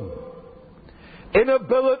gloom.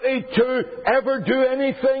 Inability to ever do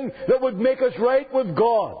anything that would make us right with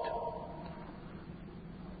God.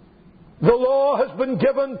 The law has been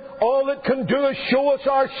given. All it can do is show us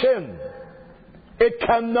our sin. It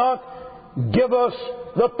cannot give us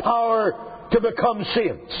the power to become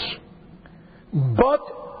saints.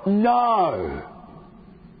 But now,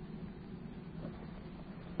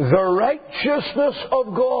 the righteousness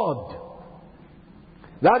of God,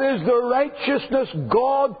 that is, the righteousness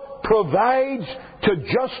God provides to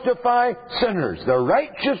justify sinners. The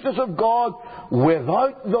righteousness of God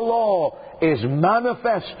without the law is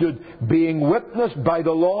manifested, being witnessed by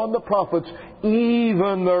the law and the prophets,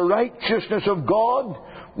 even the righteousness of God,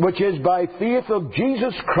 which is by faith of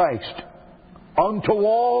Jesus Christ, unto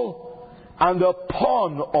all and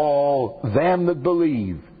upon all them that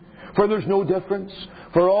believe. For there's no difference.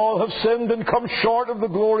 For all have sinned and come short of the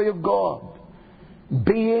glory of God,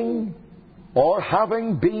 being or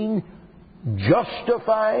having been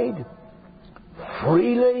justified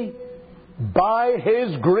freely by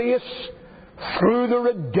His grace through the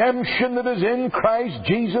redemption that is in Christ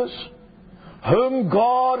Jesus, whom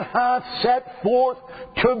God hath set forth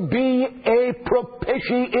to be a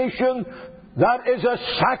propitiation, that is a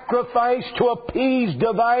sacrifice to appease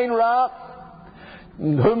divine wrath,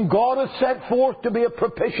 whom God has set forth to be a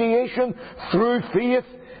propitiation through faith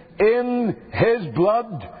in His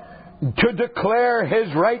blood, to declare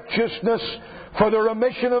His righteousness for the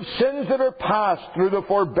remission of sins that are past through the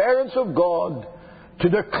forbearance of God, to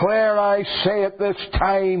declare, I say at this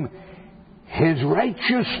time, His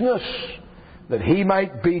righteousness, that He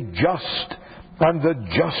might be just and the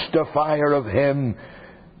justifier of him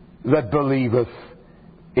that believeth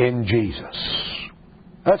in Jesus.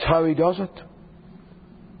 That's how He does it.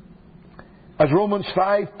 As Romans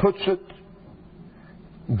 5 puts it,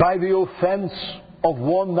 by the offence of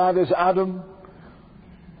one, that is Adam,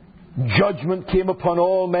 judgment came upon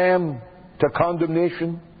all men to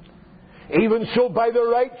condemnation. Even so, by the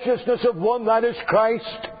righteousness of one, that is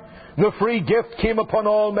Christ, the free gift came upon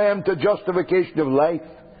all men to justification of life.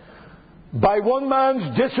 By one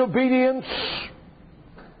man's disobedience,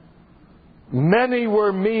 many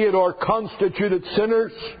were made or constituted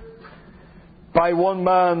sinners. By one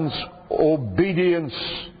man's obedience,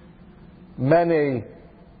 many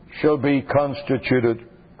shall be constituted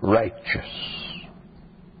righteous.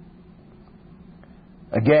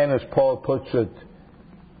 Again, as Paul puts it,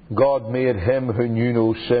 God made Him who knew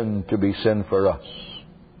no sin to be sin for us,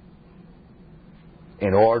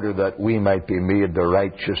 in order that we might be made the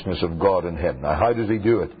righteousness of God in Him. Now, how does He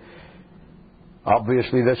do it?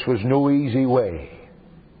 Obviously, this was no easy way.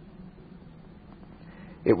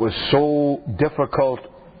 It was so difficult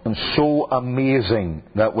and so amazing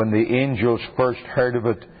that when the angels first heard of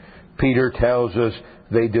it, Peter tells us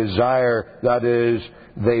they desire, that is,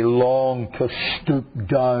 they long to stoop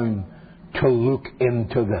down to look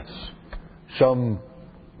into this. Some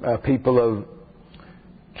people have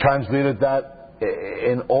translated that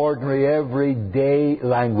in ordinary, everyday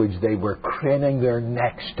language. They were craning their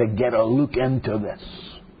necks to get a look into this.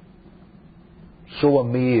 So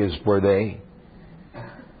amazed were they.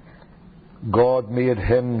 God made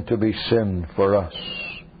him to be sin for us.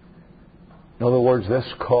 In other words, this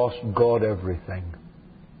cost God everything.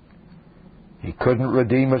 He couldn't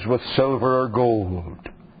redeem us with silver or gold.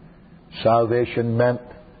 Salvation meant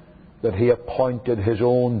that He appointed His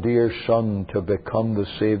own dear Son to become the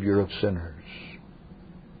Saviour of sinners.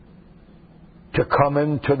 To come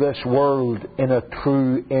into this world in a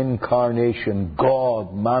true incarnation,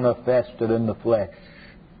 God manifested in the flesh.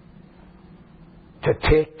 To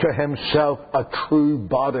take to Himself a true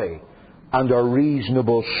body and a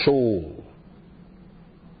reasonable soul.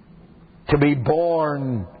 To be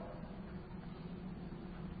born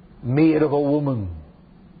made of a woman,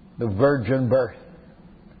 the virgin birth,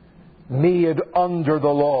 made under the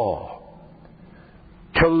law,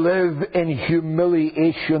 to live in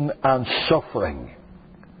humiliation and suffering,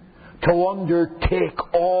 to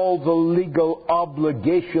undertake all the legal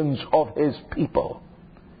obligations of His people,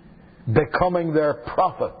 becoming their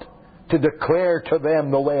prophet, to declare to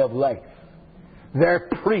them the way of life, their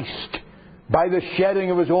priest, by the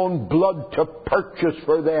shedding of His own blood to purchase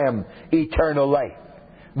for them eternal life,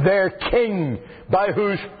 their king, by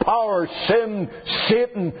whose power sin,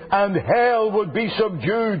 Satan, and hell would be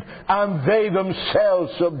subdued, and they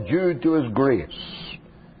themselves subdued to His grace,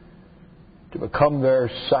 to become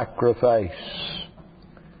their sacrifice,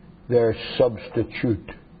 their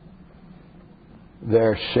substitute,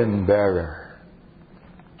 their sin bearer,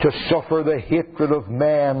 to suffer the hatred of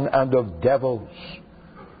men and of devils,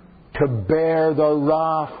 to bear the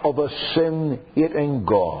wrath of a sin-hating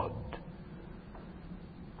God,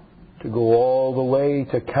 to go all the way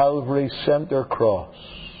to Calvary's center cross,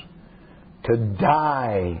 to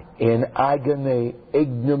die in agony,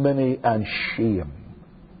 ignominy, and shame,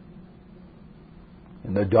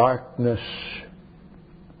 in the darkness,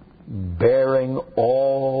 bearing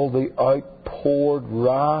all the outpoured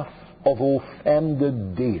wrath of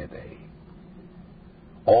offended deity,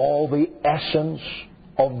 all the essence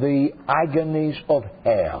of the agonies of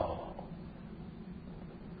hell,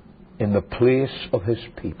 in the place of His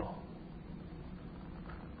people.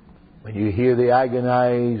 When you hear the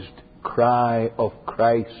agonized cry of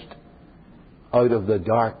Christ out of the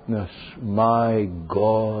darkness, my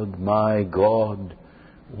God,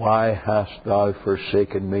 why hast Thou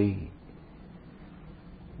forsaken me?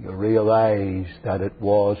 You realize that it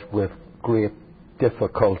was with great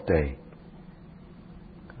difficulty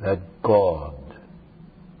that God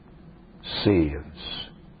saves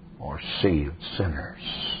or saved sinners.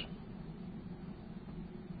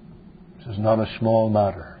 This is not a small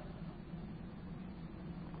matter.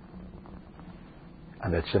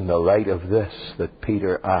 And it's in the light of this that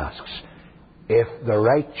Peter asks, if the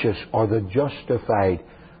righteous or the justified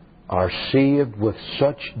are saved with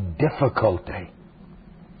such difficulty,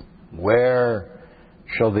 where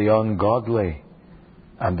shall the ungodly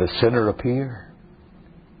and the sinner appear?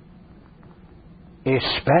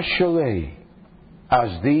 Especially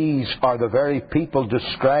as these are the very people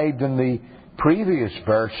described in the previous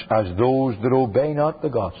verse as those that obey not the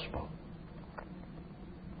gospel.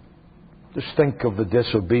 Just think of the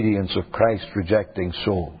disobedience of Christ rejecting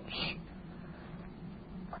souls.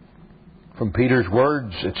 From Peter's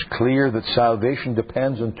words, it's clear that salvation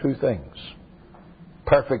depends on two things.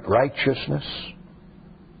 Perfect righteousness,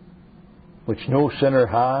 which no sinner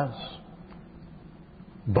has,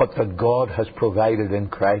 but that God has provided in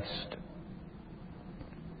Christ.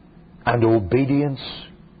 And obedience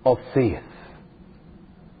of faith.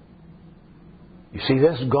 You see,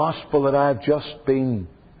 this gospel that I've just been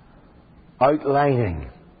outlining,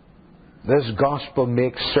 this gospel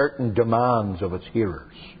makes certain demands of its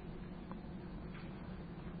hearers.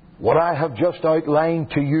 What I have just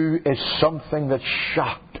outlined to you is something that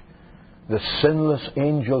shocked the sinless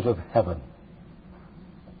angels of heaven.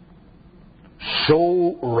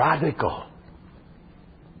 So radical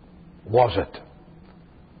was it.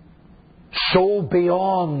 So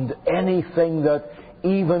beyond anything that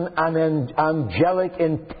even an angelic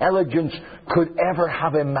intelligence could ever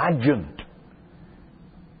have imagined.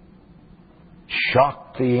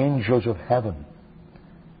 Shocked the angels of heaven.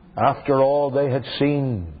 After all they had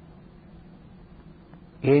seen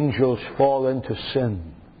angels fall into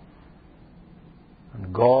sin,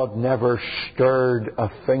 and God never stirred a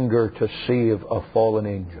finger to save a fallen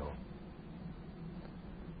angel.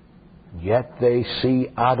 Yet they see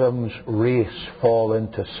Adam's race fall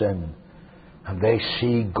into sin. And they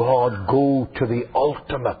see God go to the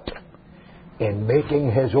ultimate in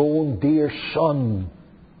making His own dear Son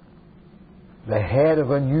the head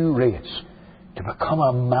of a new race, to become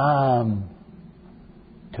a man,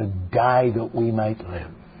 to die that we might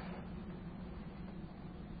live.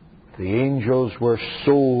 The angels were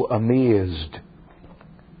so amazed.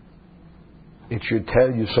 It should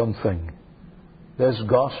tell you something. This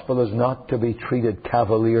gospel is not to be treated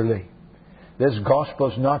cavalierly. This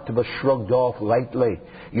gospel is not to be shrugged off lightly.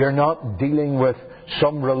 You're not dealing with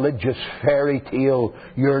some religious fairy tale.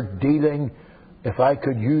 You're dealing, if I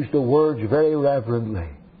could use the words very reverently,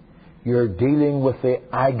 you're dealing with the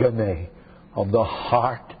agony of the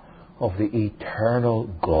heart of the eternal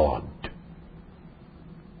God.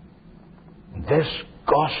 This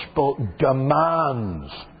gospel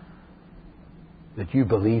demands that you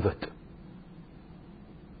believe it.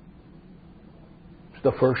 It's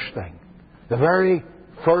the first thing. The very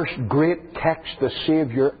first great text the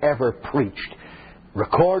Saviour ever preached,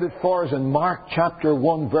 recorded for us in Mark chapter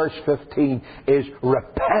 1 verse 15, is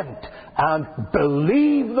repent and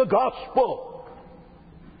believe the gospel.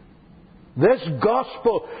 This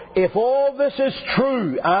gospel, if all this is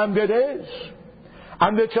true, and it is,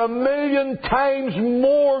 and it's 1,000,000 times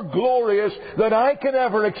more glorious than I can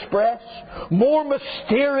ever express, more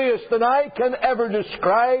mysterious than I can ever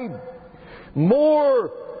describe,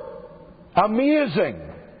 more amazing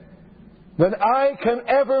than I can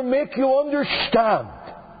ever make you understand.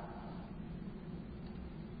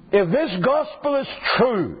 If this gospel is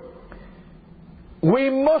true, we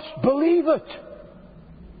must believe it.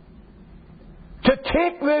 To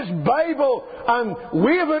take this Bible and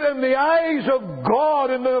wave it in the eyes of God,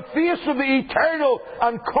 in the face of the eternal,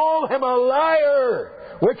 and call Him a liar,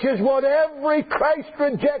 which is what every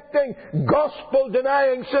Christ-rejecting,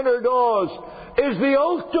 gospel-denying sinner does, is the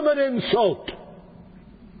ultimate insult.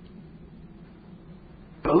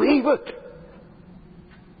 Believe it.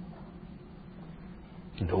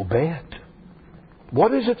 And obey it.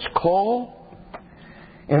 What is its call?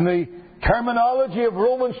 In the terminology of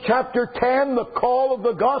Romans chapter 10, the call of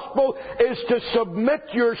the gospel is to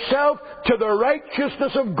submit yourself to the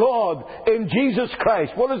righteousness of God in Jesus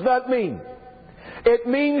Christ. What does that mean? It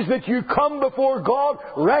means that you come before God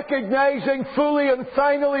recognizing fully and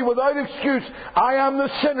finally, without excuse, I am the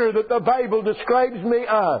sinner that the Bible describes me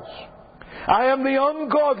as. I am the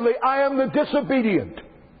ungodly. I am the disobedient.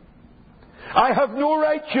 I have no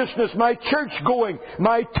righteousness, my church going,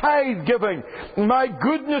 my tithe giving, my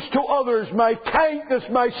goodness to others, my kindness,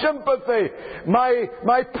 my sympathy,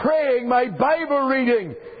 my praying, my Bible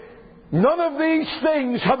reading. None of these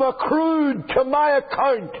things have accrued to my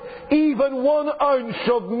account even 1 ounce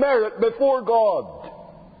of merit before God.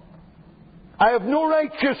 I have no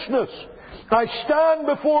righteousness. I stand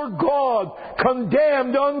before God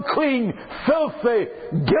condemned, unclean, filthy,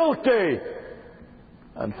 guilty,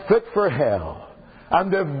 and fit for hell.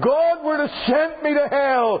 And if God were to send me to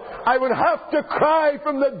hell, I would have to cry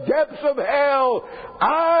from the depths of hell,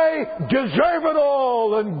 I deserve it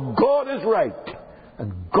all, and God is right,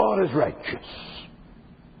 and God is righteous.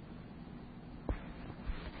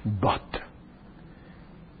 But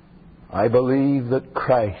I believe that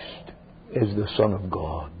Christ is the Son of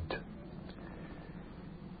God.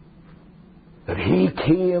 That He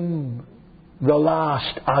came, the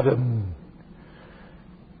last Adam,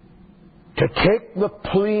 to take the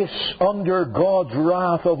place under God's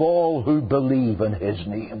wrath of all who believe in His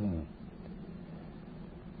name.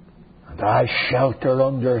 And I shelter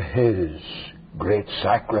under His great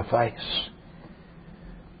sacrifice.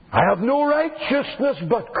 I have no righteousness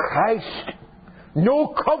but Christ,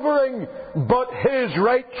 no covering but His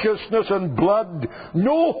righteousness and blood,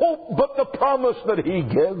 no hope but the promise that He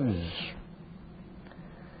gives.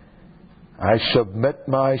 I submit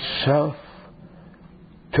myself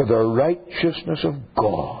to the righteousness of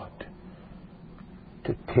God,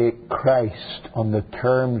 to take Christ on the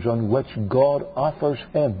terms on which God offers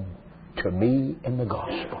Him to me in the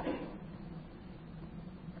gospel.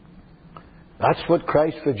 That's what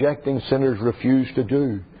Christ-rejecting sinners refuse to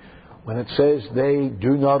do. When it says they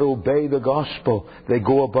do not obey the gospel, they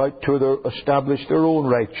go about to establish their own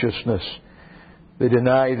righteousness. They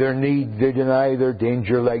deny their need, they deny their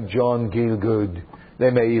danger, like John Gielgud. They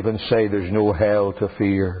may even say there's no hell to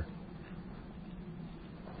fear.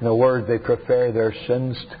 In a word, they prefer their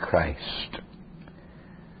sins to Christ.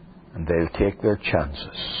 And they'll take their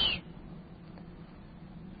chances.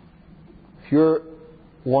 If you're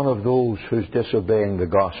one of those who's disobeying the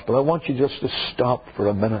gospel, I want you just to stop for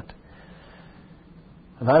a minute.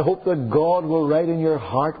 And I hope that God will write in your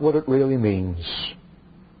heart what it really means.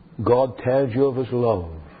 God tells you of His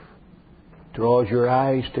love, draws your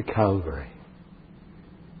eyes to Calvary.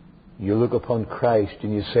 You look upon Christ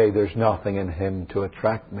and you say, there's nothing in Him to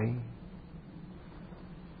attract me.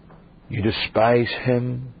 You despise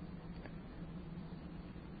Him.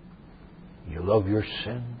 You love your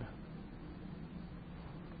sin.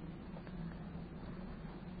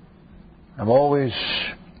 I'm always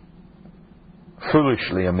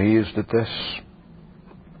foolishly amazed at this.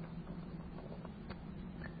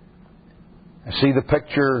 I see the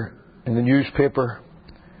picture in the newspaper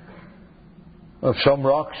of some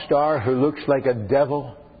rock star who looks like a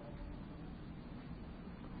devil.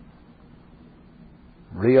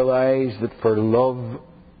 Realize that for love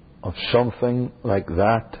of something like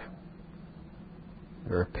that,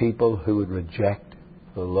 there are people who would reject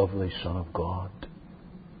the lovely Son of God.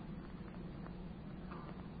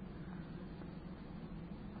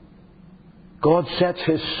 God sets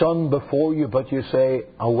His Son before you, but you say,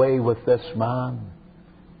 away with this man.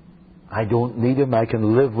 I don't need him. I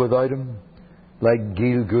can live without him. Like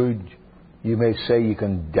Gielgud, you may say you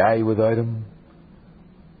can die without him.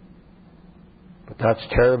 But that's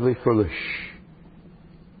terribly foolish.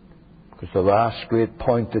 Because the last great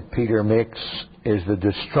point that Peter makes is the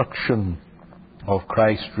destruction of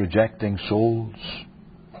Christ rejecting souls.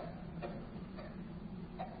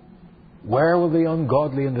 Where will the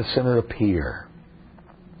ungodly and the sinner appear?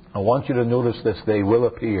 I want you to notice this. They will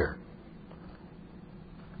appear.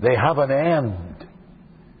 They have an end.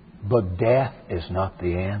 But death is not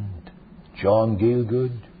the end. John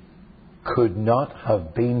Gielgud could not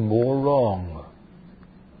have been more wrong.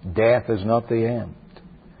 Death is not the end.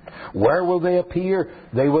 Where will they appear?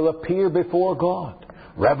 They will appear before God.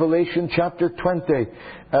 Revelation chapter 20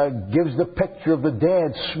 gives the picture of the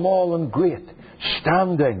dead, small and great,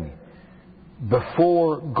 standing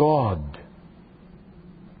before God.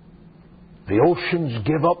 The oceans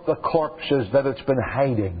give up the corpses that it's been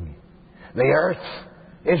hiding. The earth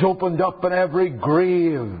is opened up and every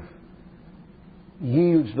grave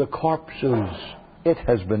yields the corpses it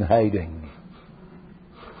has been hiding.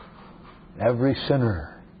 Every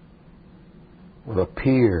sinner will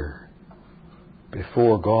appear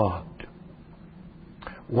before God.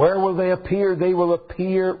 Where will they appear? They will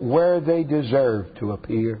appear where they deserve to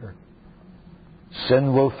appear.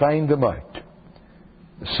 Sin will find them out.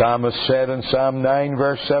 The psalmist said in Psalm 9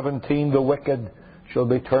 verse 17, the wicked shall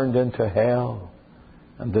be turned into hell,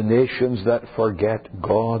 and the nations that forget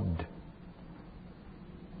God.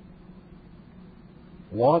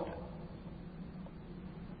 What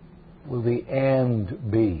will the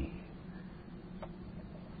end be?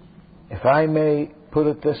 If I may put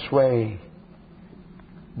it this way,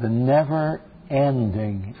 the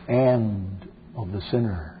never-ending end of the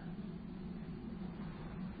sinner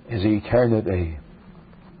is eternity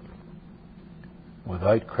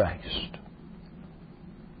without Christ.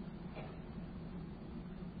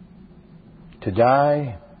 To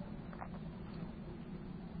die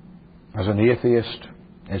as an atheist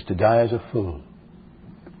is to die as a fool.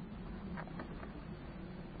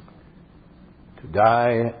 To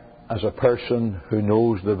die as a person who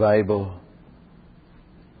knows the Bible,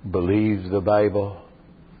 believes the Bible,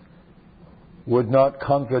 would not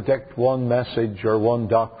contradict one message or one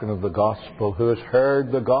doctrine of the gospel, who has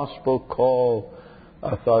heard the gospel call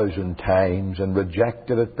 1,000 times and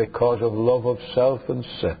rejected it because of love of self and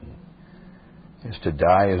sin, is to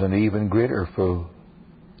die as an even greater fool.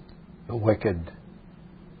 The wicked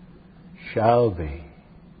shall be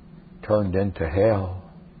turned into hell.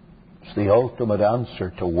 It's the ultimate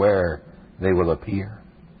answer to where they will appear.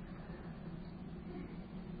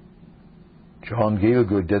 John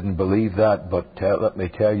Gielgud didn't believe that, but let me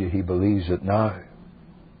tell you, he believes it now.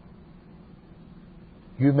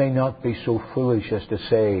 You may not be so foolish as to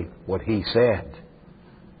say what he said,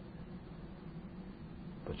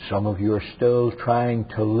 but some of you are still trying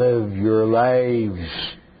to live your lives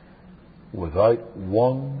without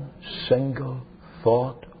one single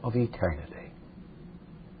thought of eternity.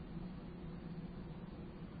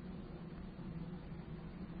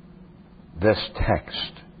 This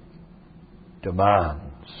text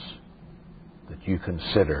demands that you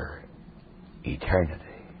consider eternity.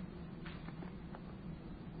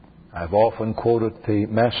 I've often quoted the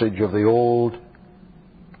message of the old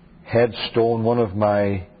headstone one of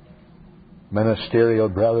my ministerial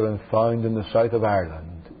brethren found in the south of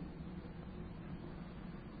Ireland.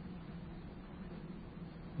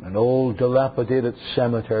 An old dilapidated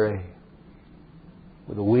cemetery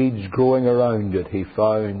with the weeds growing around it, he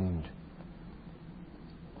found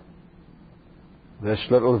this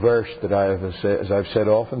little verse that I have, as I've said,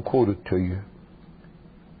 often quoted to you.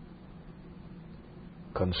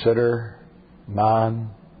 Consider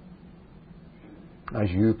man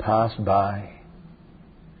as you pass by.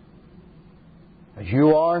 As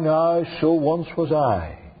you are now, so once was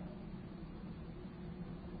I.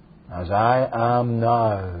 As I am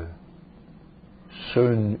now,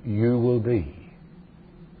 soon you will be.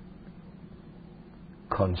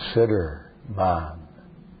 Consider, man,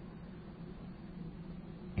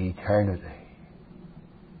 eternity.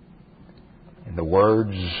 In the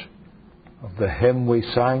words of the hymn we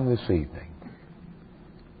sang this evening,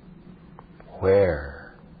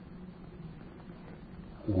 where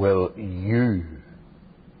will you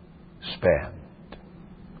spend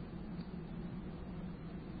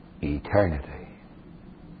eternity?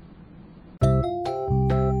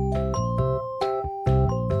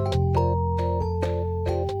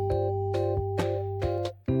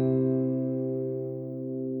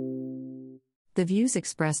 The views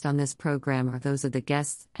expressed on this program are those of the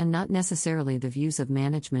guests and not necessarily the views of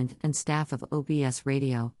management and staff of OBS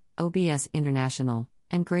Radio, OBS International,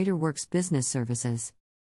 and Greater Works Business Services.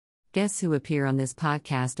 Guests who appear on this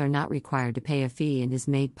podcast are not required to pay a fee and is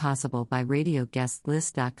made possible by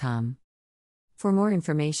RadioGuestList.com. For more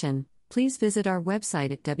information, please visit our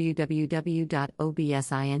website at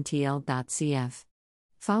www.obsintl.cf.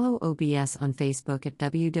 Follow OBS on Facebook at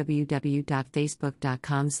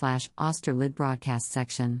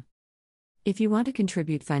www.facebook.com/Austerlid-broadcast-section. If you want to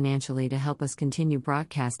contribute financially to help us continue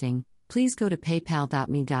broadcasting, please go to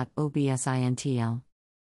paypal.me/obsintl.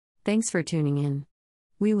 Thanks for tuning in.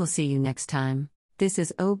 We will see you next time. This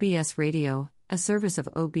is OBS Radio, a service of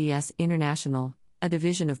OBS International, a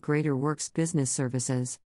division of Greater Works Business Services.